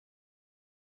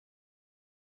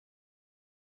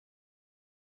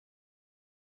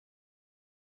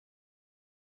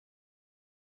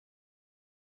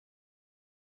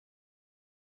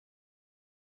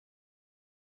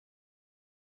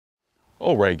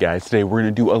Alright guys, today we're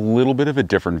going to do a little bit of a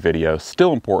different video.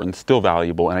 Still important, still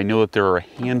valuable, and I know that there are a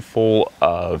handful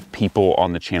of people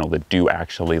on the channel that do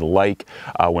actually like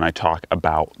when I talk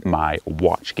about my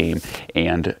watch game.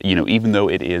 And even though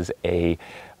it is a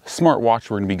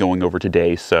smartwatch we're going to be going over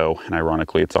today, and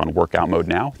ironically it's on workout mode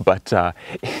now, but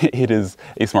it is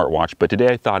a smartwatch. But today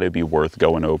I thought it'd be worth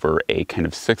going over a kind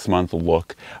of 6-month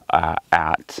look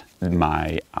at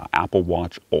my Apple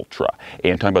Watch Ultra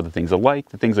and talking about the things I like,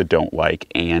 the things I don't like,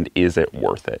 and is it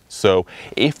worth it. So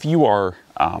if you are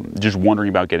just wondering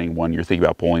about getting one, you're thinking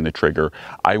about pulling the trigger,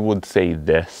 I would say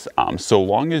this, so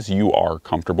long as you are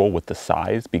comfortable with the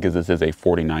size, because this is a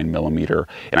 49mm,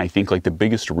 and I think like the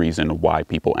biggest reason why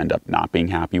people end up not being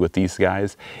happy with these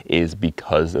guys is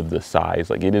because of the size.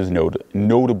 Like it is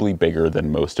notably bigger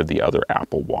than most of the other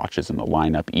Apple Watches in the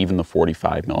lineup. Even the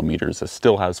 45mm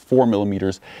still has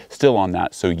 4mm still on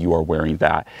that, so you are wearing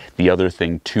that. The other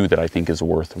thing too that I think is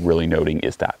worth really noting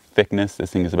is that thickness.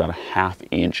 This thing is about a 1/2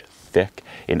 inch thick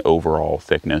in overall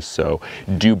thickness, so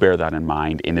do bear that in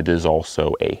mind. And it is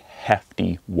also a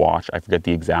hefty watch. I forget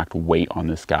the exact weight on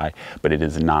this guy, but it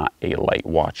is not a light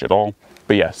watch at all.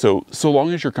 But yeah, so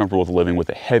long as you're comfortable with living with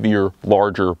a heavier,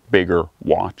 larger, bigger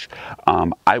watch,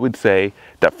 I would say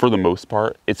that for the most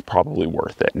part, it's probably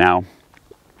worth it. Now,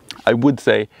 I would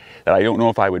say that I don't know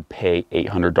if I would pay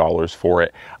 $800 for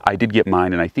it. I did get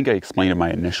mine, and I think I explained in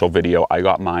my initial video, I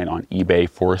got mine on eBay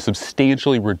for a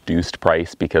substantially reduced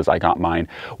price because I got mine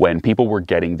when people were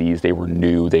getting these. They were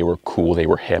new, they were cool, they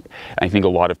were hip. And I think a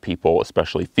lot of people,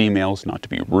 especially females, not to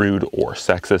be rude or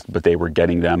sexist, but they were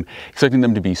getting them, expecting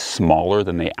them to be smaller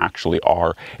than they actually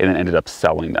are, and then ended up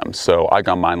selling them. So I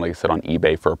got mine, like I said, on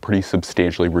eBay for a pretty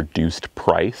substantially reduced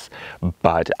price.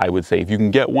 But I would say if you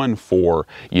can get one for,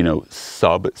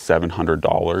 sub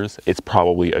 $700, it's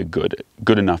probably a good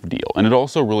enough deal. And it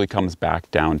also really comes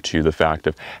back down to the fact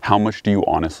of how much do you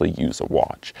honestly use a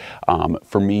watch.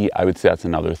 For me, I would say that's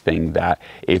another thing, that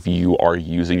if you are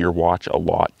using your watch a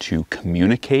lot to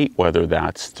communicate, whether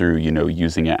that's through,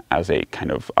 using it as a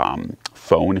kind of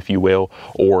phone, if you will,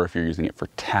 or if you're using it for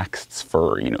texts,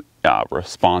 for,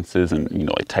 responses and,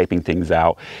 like typing things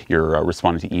out, you're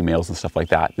responding to emails and stuff like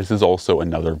that. This is also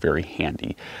another very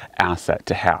handy asset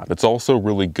to have. It's also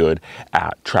really good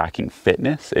at tracking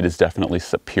fitness. It is definitely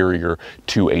superior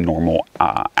to a normal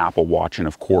Apple Watch. And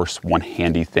of course, one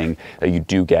handy thing that you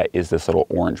do get is this little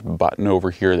orange button over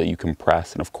here that you can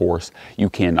press. And of course, you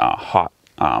can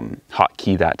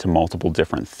hotkey that to multiple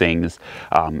different things,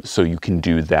 so you can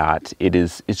do that.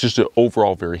 It's just an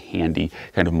overall very handy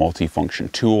kind of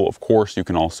multifunction tool. Of course, you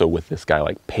can also, with this guy,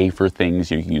 like pay for things.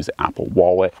 You can use Apple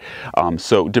Wallet.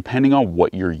 So depending on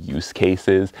what your use case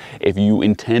is, if you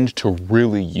intend to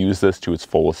really use this to its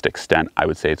fullest extent, I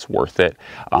would say it's worth it.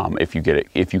 If you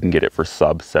can get it for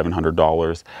sub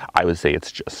 $700, I would say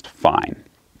it's just fine.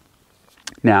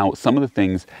 Now, some of the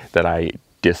things that I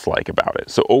dislike about it.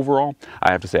 So overall,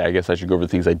 I have to say, I guess I should go over the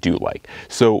things I do like.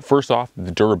 So first off, the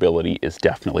durability is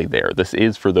definitely there. This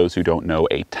is, for those who don't know,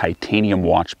 a titanium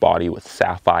watch body with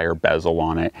sapphire bezel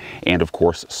on it, and of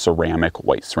course,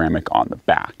 white ceramic on the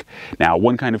back. Now,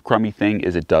 one kind of crummy thing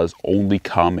is it does only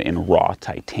come in raw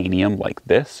titanium like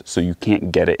this, so you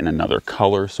can't get it in another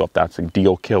color. So if that's a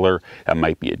deal killer, that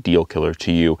might be a deal killer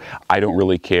to you. I don't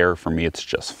really care. For me, it's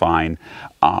just fine.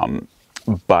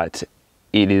 But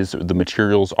the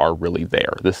materials are really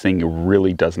there. This thing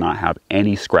really does not have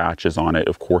any scratches on it.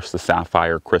 Of course, the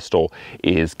sapphire crystal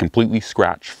is completely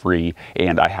scratch free,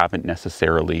 and I haven't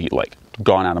necessarily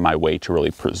gone out of my way to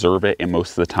really preserve it. And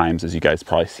most of the times, as you guys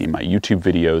probably see in my YouTube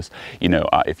videos,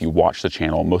 if you watch the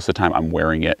channel, most of the time I'm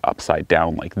wearing it upside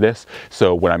down like this.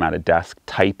 So when I'm at a desk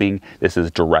typing, this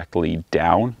is directly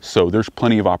down. So there's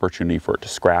plenty of opportunity for it to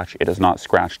scratch. It has not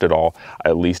scratched at all.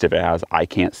 At least if it has, I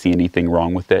can't see anything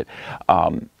wrong with it.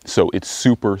 So it's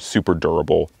super, super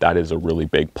durable. That is a really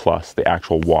big plus. The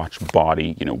actual watch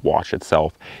body, watch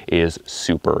itself, is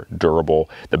super durable.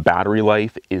 The battery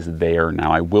life is there.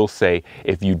 Now, I will say,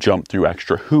 if you jump through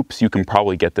extra hoops, you can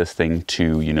probably get this thing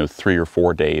to, 3 or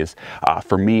 4 days.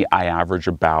 For me, I average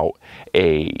about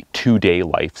a 2-day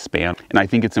lifespan. And I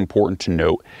think it's important to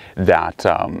note that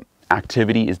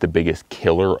activity is the biggest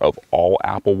killer of all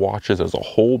Apple Watches as a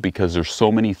whole, because there's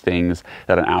so many things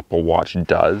that an Apple Watch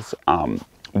does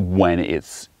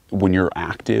when you're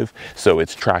active. So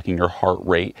it's tracking your heart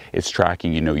rate, it's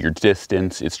tracking, your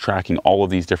distance, it's tracking all of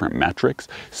these different metrics.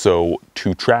 So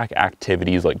to track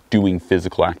activities like doing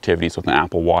physical activities with an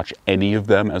Apple Watch, any of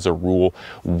them as a rule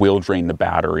will drain the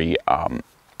battery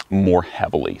more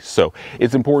heavily. So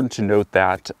it's important to note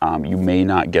that you may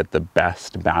not get the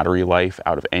best battery life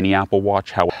out of any Apple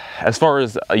Watch. How, as far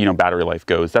as battery life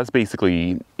goes, that's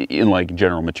basically in like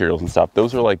general materials and stuff.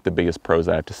 Those are like the biggest pros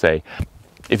I have to say.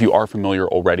 If you are familiar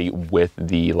already with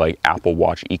the like Apple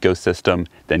Watch ecosystem,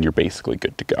 then you're basically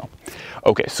good to go.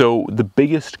 Okay, so the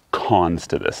biggest cons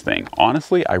to this thing,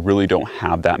 honestly, I really don't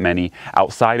have that many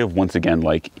outside of, once again,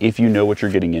 like if you know what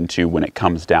you're getting into when it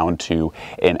comes down to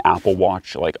an Apple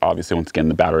Watch, like obviously once again,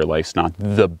 the battery life's not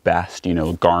the best,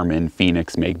 Garmin,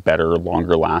 Fenix make better,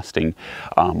 longer lasting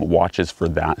watches for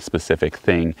that specific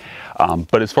thing.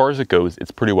 But as far as it goes,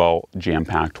 it's pretty well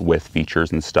jam-packed with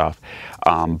features and stuff.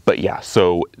 But yeah,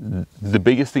 so the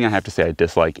biggest thing I have to say I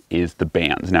dislike is the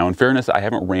bands. Now, in fairness, I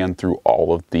haven't ran through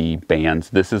all of the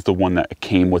bands. This is the one that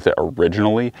came with it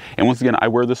originally. And once again, I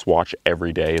wear this watch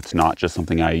every day. It's not just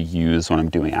something I use when I'm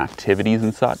doing activities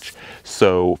and such.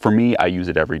 So for me, I use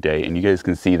it every day. And you guys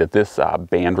can see that this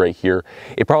band right here,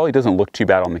 it probably doesn't look too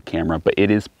bad on the camera, but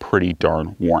it is pretty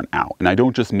darn worn out. And I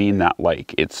don't just mean that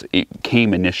like it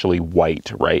came initially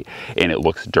white, right? And it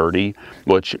looks dirty,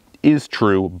 which is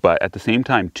true, but at the same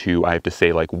time too, I have to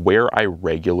say, like, where I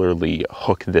regularly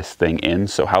hook this thing in.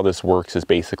 So how this works is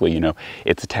basically,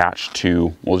 it's attached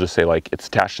to, we'll just say like it's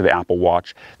attached to the Apple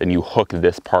Watch, then you hook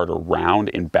this part around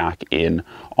and back in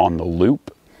on the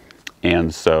loop.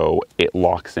 And so it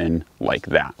locks in like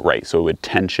that, right? So it would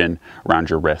tension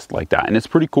around your wrist like that. And it's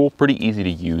pretty cool, pretty easy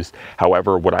to use.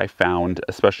 However, what I found,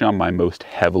 especially on my most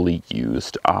heavily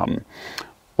used,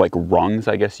 like rungs,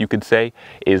 I guess you could say,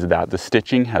 is that the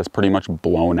stitching has pretty much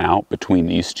blown out between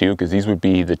these two, because these would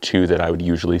be the two that I would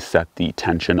usually set the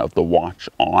tension of the watch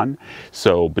on.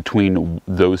 So between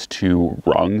those two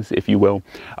rungs, if you will,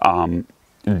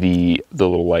 the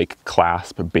little like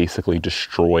clasp basically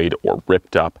destroyed or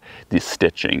ripped up the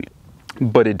stitching.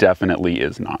 But it definitely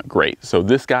is not great. So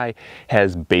this guy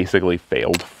has basically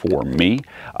failed for me.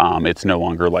 It's no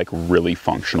longer like really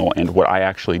functional. And what I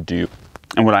actually do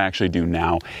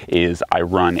now is I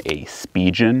run a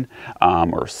Spigen,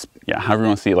 however you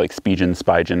want to see it, like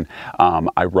Spigen.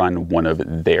 I run one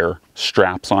of their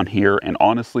straps on here, and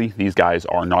honestly, these guys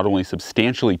are not only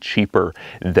substantially cheaper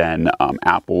than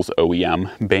Apple's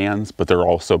OEM bands, but they're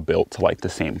also built to like the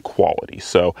same quality.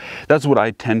 So that's what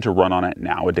I tend to run on it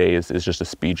nowadays, is just a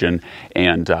Spigen,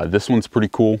 and this one's pretty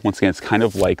cool. Once again, it's kind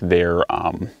of like their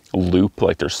loop,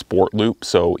 like their sport loop.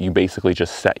 So you basically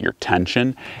just set your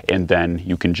tension, and then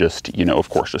you can just, of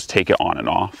course, just take it on and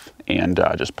off, and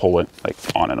just pull it like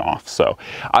on and off. So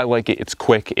I like it. It's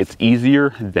quick. It's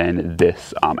easier than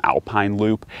this Alpine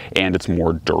loop, and it's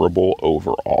more durable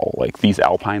overall. Like these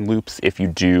Alpine loops, if you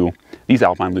do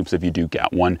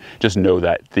get one, just know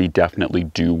that they definitely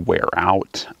do wear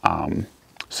out.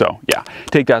 So yeah,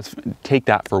 take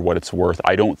that for what it's worth.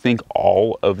 I don't think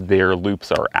all of their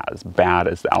loops are as bad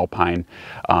as the Alpine,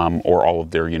 or all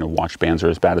of their watch bands are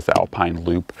as bad as the Alpine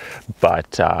loop,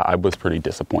 but I was pretty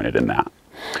disappointed in that.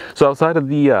 So outside of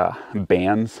the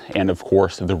bands and of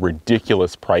course the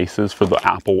ridiculous prices for the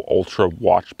Apple Ultra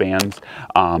watch bands,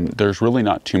 there's really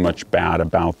not too much bad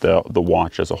about the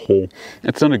watch as a whole.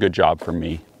 It's done a good job for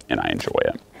me, and I enjoy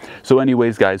it. So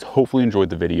anyways, guys, hopefully you enjoyed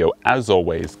the video. As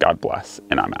always, God bless,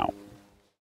 and I'm out.